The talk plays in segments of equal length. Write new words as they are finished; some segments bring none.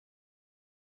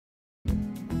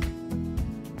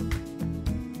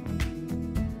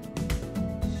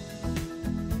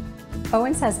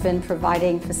Owens has been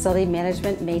providing facility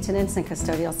management, maintenance, and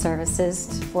custodial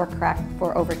services for CREC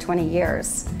for over 20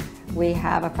 years. We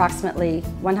have approximately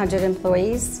 100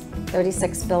 employees,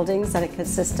 36 buildings that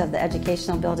consist of the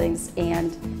educational buildings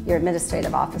and your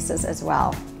administrative offices as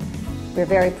well. We're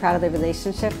very proud of the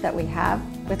relationship that we have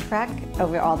with CREC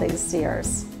over all these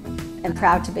years, and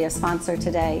proud to be a sponsor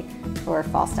today for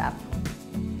Fall Staff.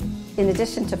 In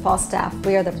addition to Fall Staff,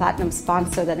 we are the platinum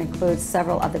sponsor that includes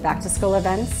several of the back-to-school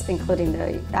events, including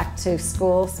the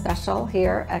back-to-school special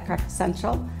here at CREC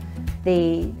Central,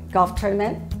 the golf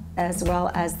tournament, as well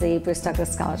as the Bruce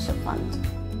Douglas Scholarship Fund.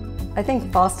 I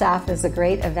think Fall Staff is a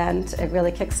great event. It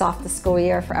really kicks off the school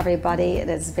year for everybody. It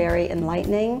is very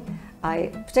enlightening.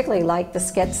 I particularly like the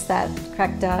skits that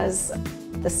CREC does,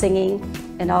 the singing,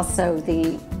 and also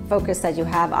the focus that you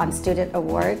have on student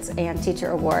awards and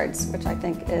teacher awards, which I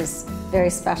think is very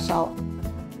special.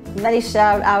 Many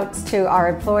shout outs to our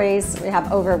employees. We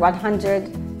have over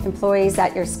 100 employees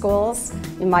at your schools.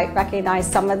 You might recognize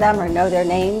some of them or know their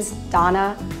names: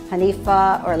 Donna,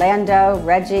 Hanifa, Orlando,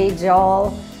 Reggie,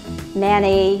 Joel,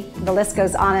 Manny, the list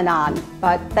goes on and on.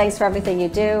 But thanks for everything you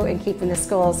do in keeping the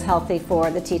schools healthy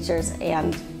for the teachers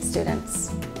and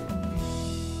students.